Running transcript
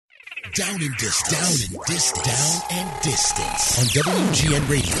Down and distance on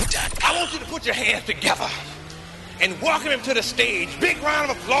WGNRadio.com. I want you to put your hands together and welcome him to the stage. Big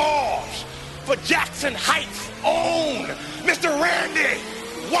round of applause for Jackson Heights' own Mr. Randy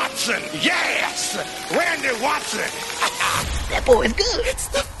Watson. Yes, Randy Watson. That boy is good. It's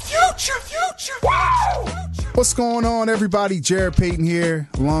the future. Wow. What's going on, everybody? Jarrett Payton here,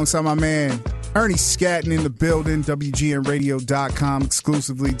 alongside my man Ernie Scatton in the building. WGNRadio.com,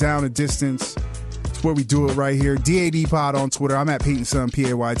 exclusively Down and Distance. It's where we do it right here. DAD Pod on Twitter. I'm at Payton Sun,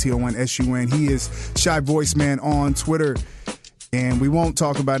 PAYTONSUN. He is Shy Voice Man on Twitter. And we won't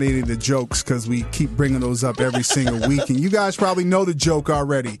talk about any of the jokes because we keep bringing those up every single week. And you guys probably know the joke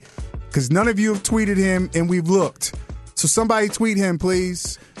already because none of you have tweeted him, and we've looked. So somebody tweet him,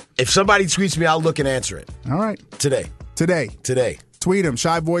 please. If somebody tweets me, I'll look and answer it. All right. Today. Tweet him,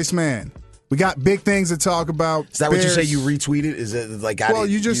 Shy Voice Man. We got big things to talk about. Is that Bears. what you say? You retweet it? Is it like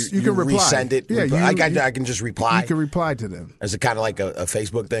you can reply. Resend it? Yeah, I can just reply. You can reply to them. Is it kind of like a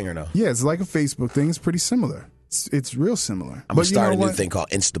Facebook thing or no? Yeah, it's like a Facebook thing. It's pretty similar. It's real similar. I'm going to start a new thing called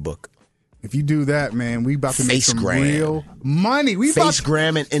Instabook. If you do that, man, we about to make some Facegram. real money.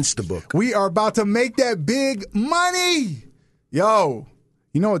 Facegram and Instabook. We are about to make that big money. Yo,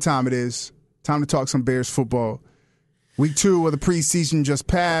 you know what time it is. Time to talk some Bears football. Week 2 of the preseason just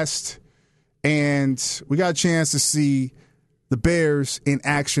passed, and we got a chance to see the Bears in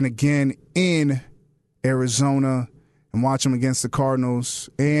action again in Arizona and watch them against the Cardinals.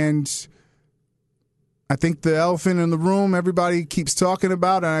 And I think the elephant in the room everybody keeps talking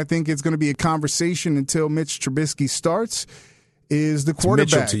about, and I think it's going to be a conversation until Mitch Trubisky starts, is the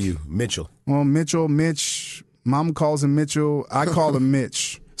quarterback. Mitchell to you. Mitchell. Well, Mitch. Mom calls him Mitchell. I call him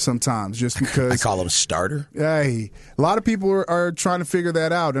Mitch sometimes just because. I call him Starter. Hey, a lot of people are trying to figure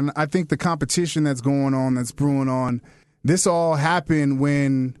that out, and I think the competition that's going on, that's brewing on, this all happened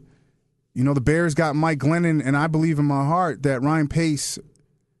when, the Bears got Mike Glennon, and I believe in my heart that Ryan Pace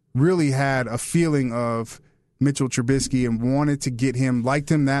really had a feeling of Mitchell Trubisky and wanted to get him,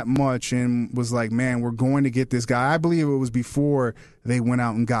 liked him that much, and was like, man, we're going to get this guy. I believe it was before they went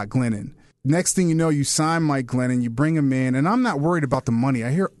out and got Glennon. Next thing you know, you sign Mike Glennon, you bring him in, and I'm not worried about the money.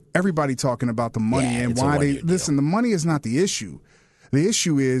 I hear everybody talking about the money and why they listen. The money is not the issue. The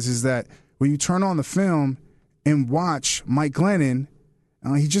issue is that when you turn on the film and watch Mike Glennon,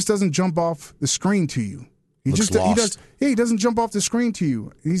 he just doesn't jump off the screen to you. He doesn't jump off the screen to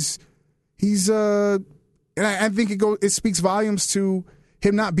you. And I think it speaks volumes to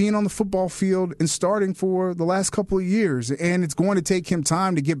him not being on the football field and starting for the last couple of years. And it's going to take him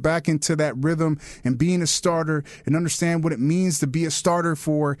time to get back into that rhythm and being a starter and understand what it means to be a starter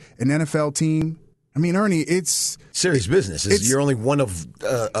for an NFL team. I mean, Ernie, it's serious business. You're only one of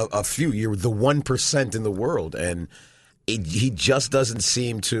a few. You're the 1% in the world. And he just doesn't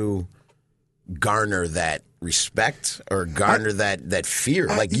seem to garner that respect or garner that fear.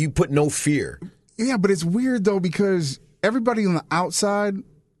 Like, you put no fear. Yeah, but it's weird, though, because everybody on the outside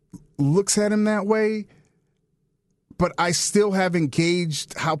looks at him that way, but I still haven't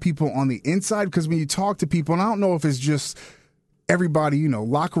gauged how people on the inside, because when you talk to people, and I don't know if it's just everybody,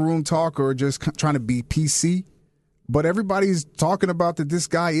 locker room talk or just trying to be PC, but everybody's talking about that this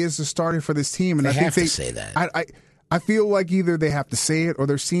guy is the starter for this team. And I think have to say that. I feel like either they have to say it or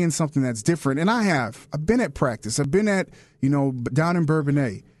they're seeing something that's different. And I've been at practice. I've been at, down in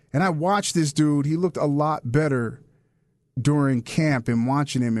Bourbonnais, and I watched this dude. He looked a lot better during camp and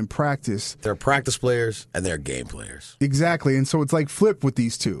watching him in practice. They're practice players and they're game players. Exactly. And so it's like flip with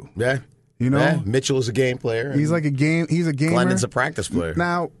these two. Yeah. Yeah. Mitchell is a game player. He's a gamer. Glennon's a practice player.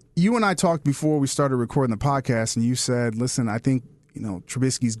 Now, you and I talked before we started recording the podcast, and you said, listen, I think,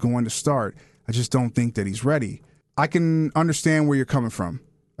 Trubisky's going to start. I just don't think that he's ready. I can understand where you're coming from.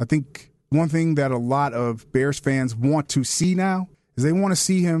 I think one thing that a lot of Bears fans want to see now is they want to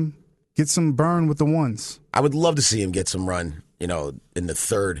see him get some burn with the ones. I would love to see him get some run, in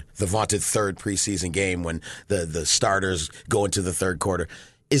the vaunted third preseason game when the starters go into the third quarter.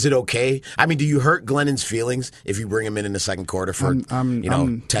 Is it okay? I mean, do you hurt Glennon's feelings if you bring him in the second quarter for 10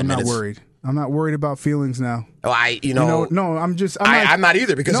 minutes? I'm not worried. I'm not worried about feelings now. Oh, no, I'm not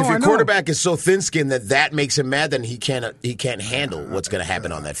either, because if your quarterback is so thin-skinned that makes him mad, then he can't handle what's going to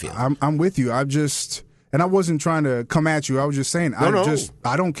happen on that field. I'm with you. And I wasn't trying to come at you. I was just saying,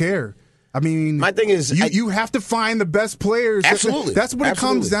 I don't care. I mean, my thing is, you have to find the best players. Absolutely. That's what it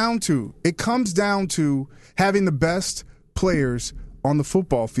comes down to. It comes down to having the best players on the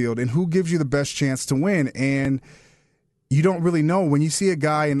football field and who gives you the best chance to win. And you don't really know when you see a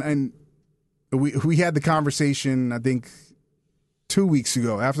guy, and we had the conversation, I think, 2 weeks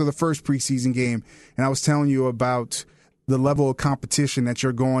ago after the first preseason game, and I was telling you about the level of competition that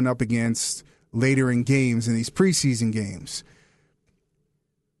you're going up against later in games, in these preseason games.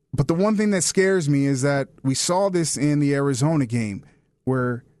 But the one thing that scares me is that we saw this in the Arizona game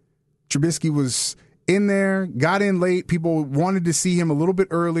where Trubisky was in there, got in late. People wanted to see him a little bit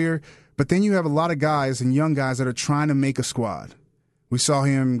earlier. But then you have a lot of guys and young guys that are trying to make a squad. We saw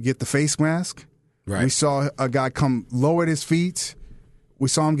him get the face mask. Right. We saw a guy come low at his feet. We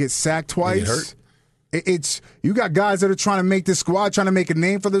saw him get sacked twice. Get hurt. It's you got guys that are trying to make this squad, trying to make a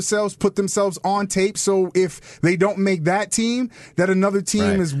name for themselves, put themselves on tape. So if they don't make that team, that another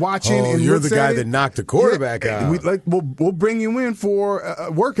team is watching. Oh, and you're looks the guy at it. that knocked the quarterback out. We'll bring you in for a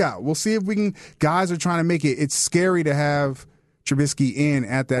workout. We'll see if we can. Guys are trying to make it. It's scary to have Trubisky in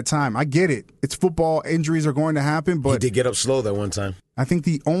at that time. I get it. It's football. Injuries are going to happen, but he did get up slow that one time. I think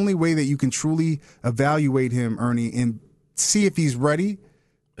the only way that you can truly evaluate him, Ernie, and see if he's ready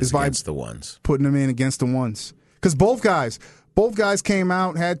is by against the ones. Putting him in against the ones. Because both guys came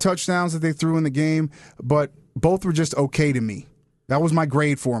out, had touchdowns that they threw in the game, but both were just okay to me. That was my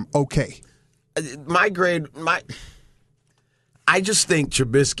grade for him. Okay. I just think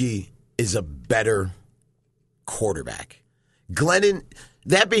Trubisky is a better quarterback. Glennon,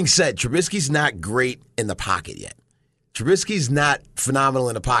 that being said, Trubisky's not great in the pocket yet. Trubisky's not phenomenal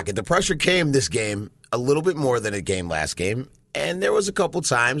in the pocket. The pressure came this game a little bit more than it came last game, and there was a couple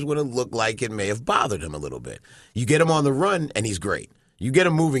times when it looked like it may have bothered him a little bit. You get him on the run, and he's great. You get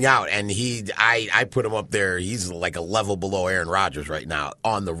him moving out, and I put him up there. He's like a level below Aaron Rodgers right now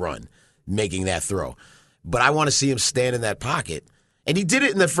on the run, making that throw. But I want to see him stand in that pocket. And he did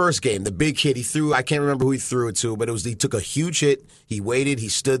it in the first game. The big hit he threw, I can't remember who he threw it to, but he took a huge hit. He waited, he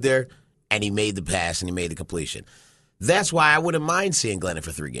stood there, and he made the pass, and he made the completion. That's why I wouldn't mind seeing Glennon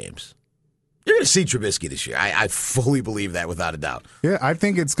for 3 games. You're going to see Trubisky this year. I fully believe that without a doubt. Yeah, I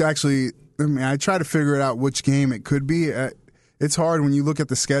think it's actually, I try to figure it out which game it could be. It's hard when you look at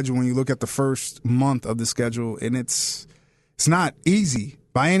the schedule, when you look at the first month of the schedule, and it's not easy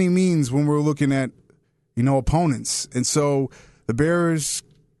by any means when we're looking at, opponents. And so the Bears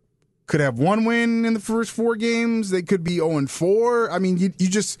could have 1 win in the first 4 games. They could be 0-4. I mean,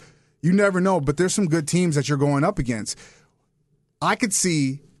 you never know, but there's some good teams that you're going up against. I could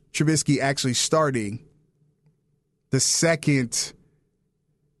see Trubisky actually starting the second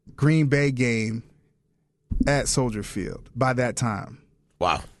Green Bay game at Soldier Field by that time.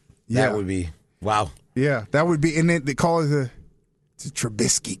 Wow. That would be, wow. Yeah, that would be, and then they call it the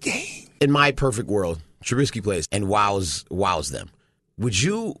Trubisky game. In my perfect world, Trubisky plays and wows them. Would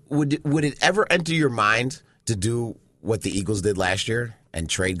it ever enter your mind to do what the Eagles did last year and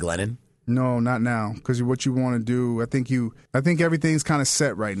trade Glennon? No, not now. Because what you want to do, I think everything's kind of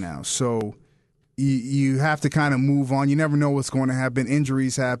set right now. So you have to kind of move on. You never know what's going to happen.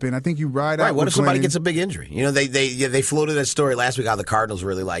 Injuries happen. I think you ride out. Right. What if somebody Glennon. gets a big injury? They floated that story last week how the Cardinals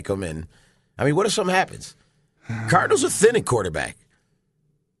really like him. And I mean, what if something happens? Cardinals are thin at quarterback.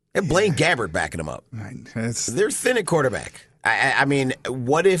 And Blaine Gabbert backing them up. They're thin at quarterback. I mean,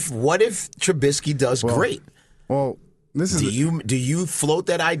 what if Trubisky does great? Well, do you float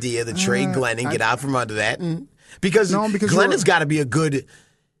that idea to trade Glennon, get out from under that, because Glennon's got to be a good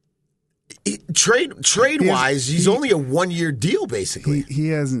trade wise. He's only a 1-year deal basically. He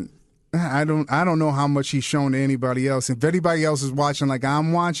hasn't. I don't know how much he's shown to anybody else. If anybody else is watching, like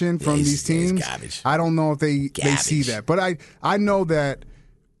I'm watching from these teams, I don't know if they see that. But I know that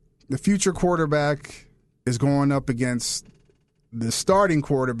the future quarterback is going up against the starting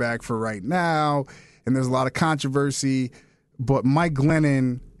quarterback for right now, and there's a lot of controversy. But Mike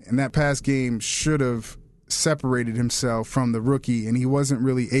Glennon in that past game should have separated himself from the rookie, and he wasn't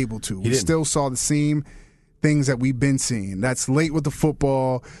really able to. We still saw the same things that we've been seeing. That's late with the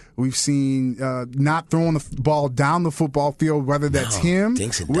football. We've seen not throwing the ball down the football field, whether that's him.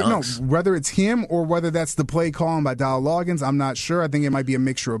 Whether it's him or whether that's the play calling by Dow Loggins, I'm not sure. I think it might be a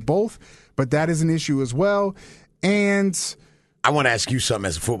mixture of both, but that is an issue as well. And I want to ask you something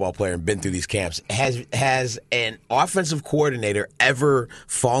as a football player and been through these camps. Has an offensive coordinator ever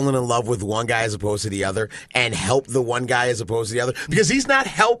fallen in love with one guy as opposed to the other and helped the one guy as opposed to the other? Because he's not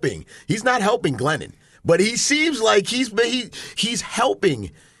helping. He's not helping Glennon. But he seems like he's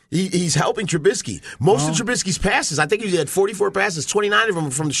helping. He's helping Trubisky. Most of Trubisky's passes, I think he had 44 passes, 29 of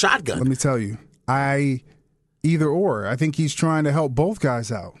them from the shotgun. Let me tell you, either or. I think he's trying to help both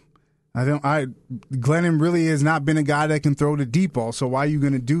guys out. Glennon really has not been a guy that can throw the deep ball. So why are you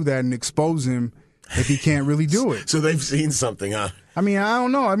going to do that and expose him if he can't really do it? So they've seen something, huh? I mean, I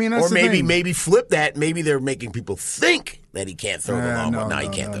don't know. I mean, that's or maybe flip that. Maybe they're making people think that he can't throw the long ball. No, he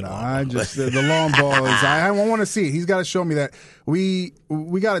can't throw the long ball. The long ball is. I want to see it. He's got to show me that. We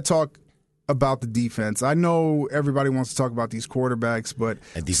got to talk about the defense. I know everybody wants to talk about these quarterbacks, but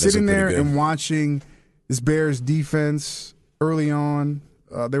looked sitting there pretty good. and watching this Bears defense early on,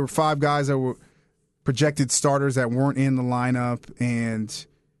 there were 5 guys that were projected starters that weren't in the lineup, and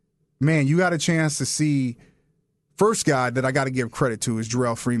man, you got a chance to see. First guy that I got to give credit to is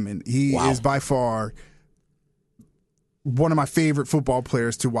Jarrell Freeman. He is by far one of my favorite football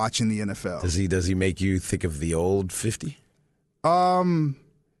players to watch in the NFL. Does he make you think of the old 50?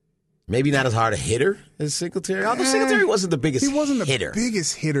 Maybe not as hard a hitter as Singletary. Although Singletary wasn't the biggest hitter. He wasn't the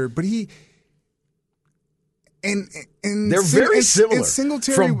biggest hitter, but he and they're very similar. And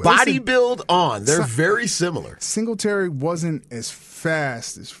Singletary, from body build on, they're very similar. Singletary wasn't as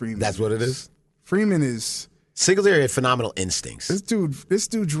fast as Freeman. That's what it is. Freeman is. Singletary had phenomenal instincts. This dude,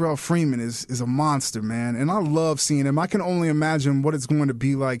 Jarrell Freeman is a monster, man, and I love seeing him. I can only imagine what it's going to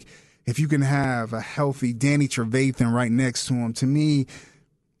be like if you can have a healthy Danny Trevathan right next to him. To me,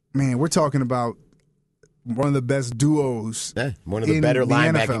 man, we're talking about one of the best duos. Yeah, one of the better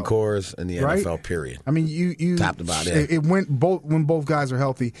linebacking cores in the NFL. Period. I mean, you topped about it. It went both when both guys are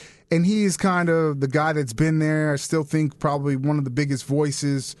healthy, and he's kind of the guy that's been there. I still think probably one of the biggest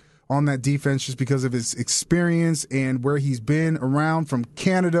voices on that defense just because of his experience and where he's been around, from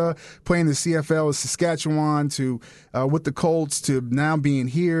Canada, playing the CFL with Saskatchewan, to with the Colts, to now being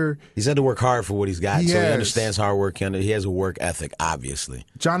here. He's had to work hard for what he's got, so he understands hard work. He has a work ethic, obviously.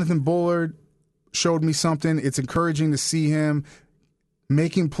 Jonathan Bullard showed me something. It's encouraging to see him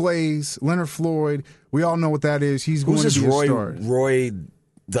making plays. Leonard Floyd, we all know what that is. He's going to be a star. Roy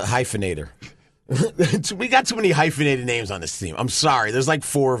the hyphenator? We got too many hyphenated names on this team. I'm sorry. There's like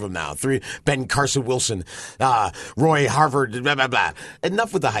 4 of them now. 3: Ben Carson Wilson, Roy Harvard, blah, blah, blah.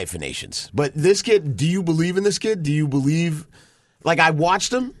 Enough with the hyphenations. But this kid, do you believe in this kid? Do you believe? Like, I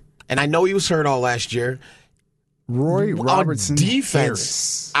watched him, and I know he was hurt all last year. Roy Robertson defense,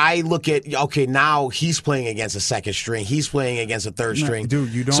 Harris. I look at, okay, now he's playing against a second string. He's playing against a third string.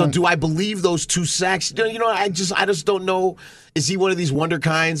 Dude, you don't. So do I believe those 2 sacks? You know, I just don't know. Is he one of these wonder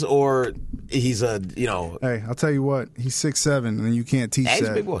kinds, or he's a, Hey, I'll tell you what. He's 6'7", and you can't teach that. He's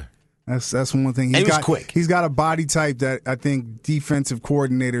a big boy. That's one thing. He's quick. He's got a body type that I think defensive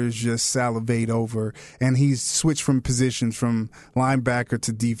coordinators just salivate over, and he's switched from positions from linebacker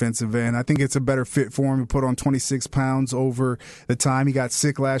to defensive end. I think it's a better fit for him to put on 26 pounds over the time. He got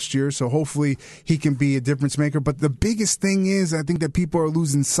sick last year, so hopefully he can be a difference maker. But the biggest thing is, I think that people are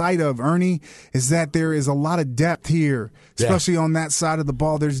losing sight of, Ernie, is that there is a lot of depth here, especially on that side of the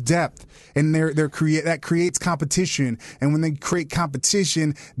ball. There's depth, and that creates competition. And when they create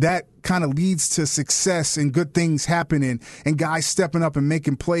competition, that kind of leads to success and good things happening and guys stepping up and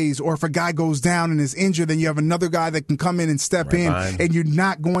making plays. Or if a guy goes down and is injured, then you have another guy that can come in and step in, and you're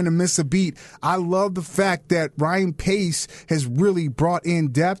not going to miss a beat. I love the fact that Ryan Pace has really brought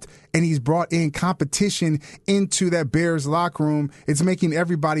in depth, and he's brought in competition into that Bears locker room. It's making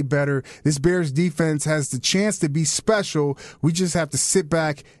everybody better. This Bears defense has the chance to be special. We just have to sit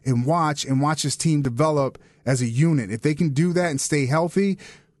back and watch this team develop as a unit. If they can do that and stay healthy,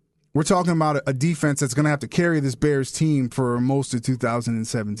 we're talking about a defense that's going to have to carry this Bears team for most of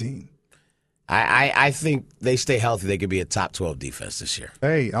 2017. I think they stay healthy, they could be a top 12 defense this year.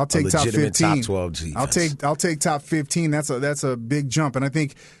 Hey, I'll take top 15. Top 12 defense. I'll take top 15. That's a big jump, and I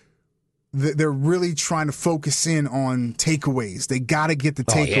think they're really trying to focus in on takeaways. They got to get the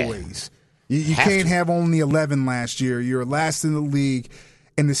takeaways. Yeah. You can't have only 11 last year. You're last in the league,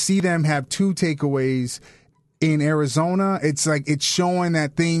 and to see them have 2 takeaways in Arizona, it's showing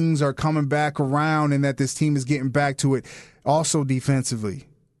that things are coming back around and that this team is getting back to it. Also defensively,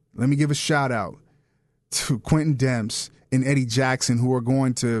 let me give a shout out to Quentin Demps and Eddie Jackson, who are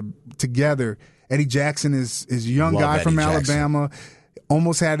going to together. Eddie Jackson is a young guy from Alabama.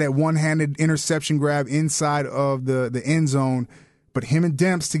 Almost had that one-handed interception grab inside of the end zone. But him and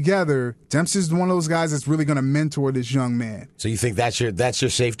Demps together, Demps is one of those guys that's really going to mentor this young man. So you think that's your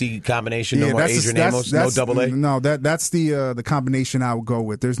safety combination? No more Adrian Amos, no double A? No, that's the combination I would go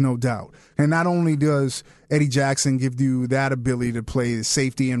with. There's no doubt. And not only does Eddie Jackson give you that ability to play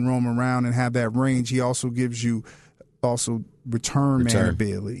safety and roam around and have that range, he also gives you return man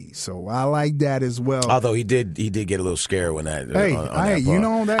ability. So I like that as well. Although he did get a little scared when that. Hey, on that you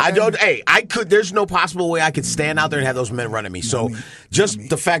know that. I don't. Hey, I could. There's no possible way I could stand out there and have those men run at me. So just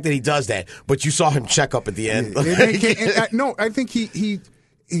the fact that he does that, but you saw him check up at the end. No, I think he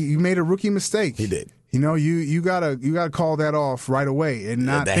made a rookie mistake. He did. You know, you gotta call that off right away and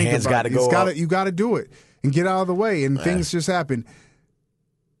not think about it. You gotta do it and get out of the way, and things just happen.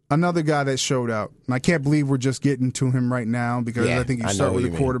 Another guy that showed out, and I can't believe we're just getting to him right now because I think you start with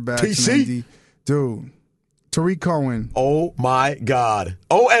the quarterbacks. TC? Dude, Tariq Cohen. Oh, my God.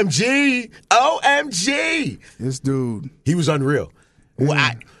 OMG. OMG. This dude. He was unreal. Yeah.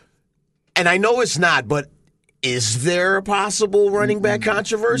 Well, and I know it's not, but is there a possible running back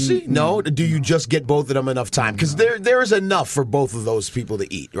controversy? No? Do you just get both of them enough time? Because there is enough for both of those people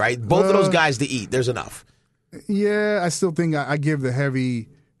to eat, right? Both of those guys to eat. There's enough. Yeah, I still think I give the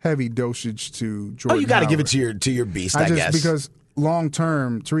heavy dosage to Jordan. Oh, you got to Howard. give it to your beast, I guess. Because long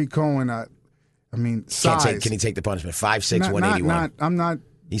term, Tariq Cohen, I mean, size. Can he take the punishment? 5'6", 181. I'm not.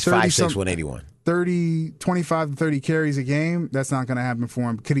 He's 5'6", 181. 25 to 30 carries a game, that's not going to happen for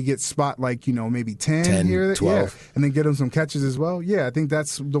him. Could he get spot maybe 10 here? 12. Yeah. And then get him some catches as well? Yeah, I think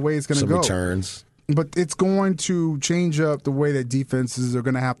that's the way it's going to go. Some returns. But it's going to change up the way that defenses are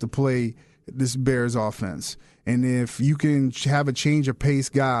going to have to play this Bears offense. And if you can have a change of pace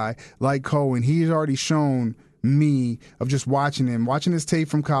guy like Cohen, he's already shown me of just watching his tape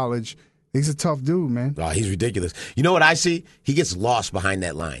from college. He's a tough dude, man. Oh, he's ridiculous. You know what I see? He gets lost behind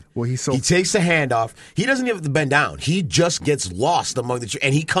that line. Well, he takes the handoff. He doesn't even have to bend down. He just gets lost among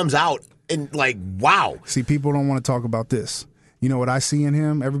and he comes out and wow. See, people don't want to talk about this. You know what I see in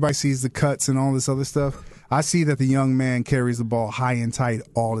him? Everybody sees the cuts and all this other stuff. I see that the young man carries the ball high and tight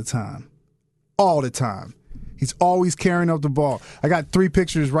all the time. All the time. He's always carrying up the ball. I got 3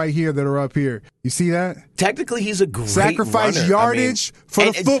 pictures right here that are up here. You see that? Technically, he's a great sacrifice runner. yardage for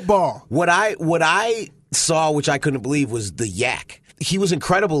the football. What I saw, which I couldn't believe, was the yak. He was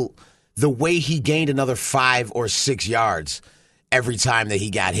incredible the way he gained another 5 or 6 yards every time that he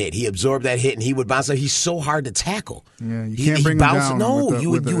got hit. He absorbed that hit and he would bounce out. He's so hard to tackle. Yeah, you can't bring him down. No,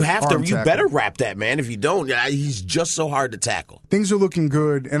 you have to. You better wrap that, man. If you don't, he's just so hard to tackle. Things are looking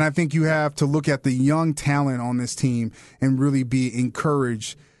good, and I think you have to look at the young talent on this team and really be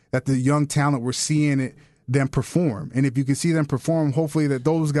encouraged that the young talent, we're seeing them perform. And if you can see them perform, hopefully that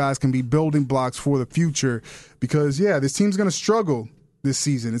those guys can be building blocks for the future because, this team's going to struggle this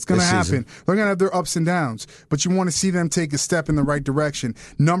season. It's going to happen. They're going to have their ups and downs, but you want to see them take a step in the right direction.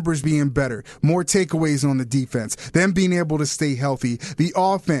 Numbers being better, more takeaways on the defense, them being able to stay healthy, the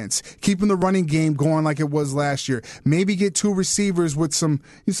offense, keeping the running game going like it was last year. Maybe get 2 receivers with some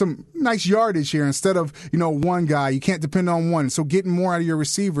nice yardage here instead of, one guy. You can't depend on one. So getting more out of your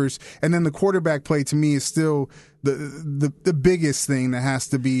receivers, and then the quarterback play to me is still the biggest thing that has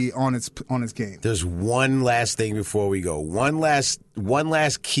to be on its game. There's one last thing before we go. One last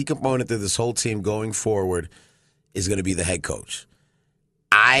key component to this whole team going forward is going to be the head coach.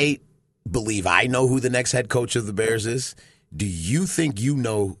 I believe I know who the next head coach of the Bears is. Do you think you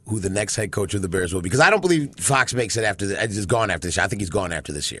know who the next head coach of the Bears will be? Because I don't believe Fox makes it after this. He's gone after this year. I think he's gone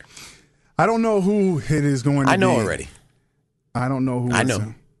after this year. I don't know who it is going to be. I know already. I don't know who. I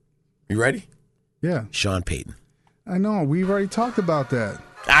know. You ready? Yeah. Sean Payton. I know. We've already talked about that.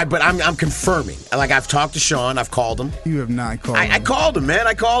 But I'm confirming. I've talked to Sean. I've called him. You have not called him. I called him, man.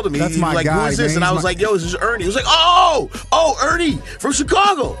 I called him. That's he my was like, guy, who is this? man. And I was like, yo, this is Ernie. He was like, oh, Ernie from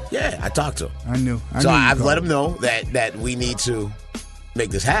Chicago. Yeah, I talked to him. I knew. So I've let him know that we need to make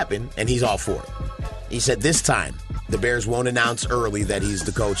this happen, and he's all for it. He said this time the Bears won't announce early that he's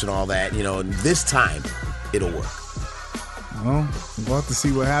the coach and all that, and this time it'll work. Well, we'll have to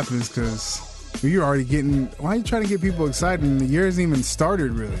see what happens because you're already getting. Why are you trying to get people excited? And the year hasn't even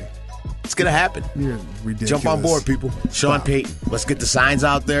started, really. It's going to happen. You're ridiculous. Jump on board, people. Sean Payton. Let's get the signs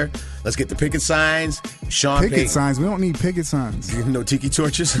out there. Let's get the picket signs. Sean Payton. Picket signs? We don't need picket signs. No tiki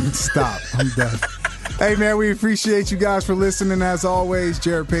torches? Stop. I'm done. Hey, man, we appreciate you guys for listening. As always,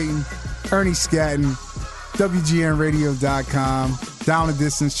 Jarrett Payton, Ernie Scatton, WGNradio.com. Down the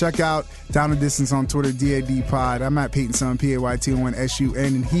Distance. Check out Down the Distance on Twitter, DAD Pod. I'm at Peyton Sun, PAYTONSUN,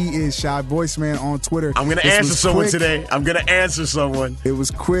 and he is Shy Voice Man on Twitter. I'm going to answer someone today. I'm going to answer someone. It was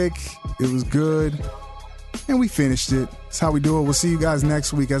quick. It was good. And we finished it. That's how we do it. We'll see you guys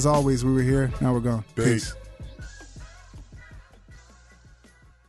next week. As always, we were here. Now we're gone. Peace.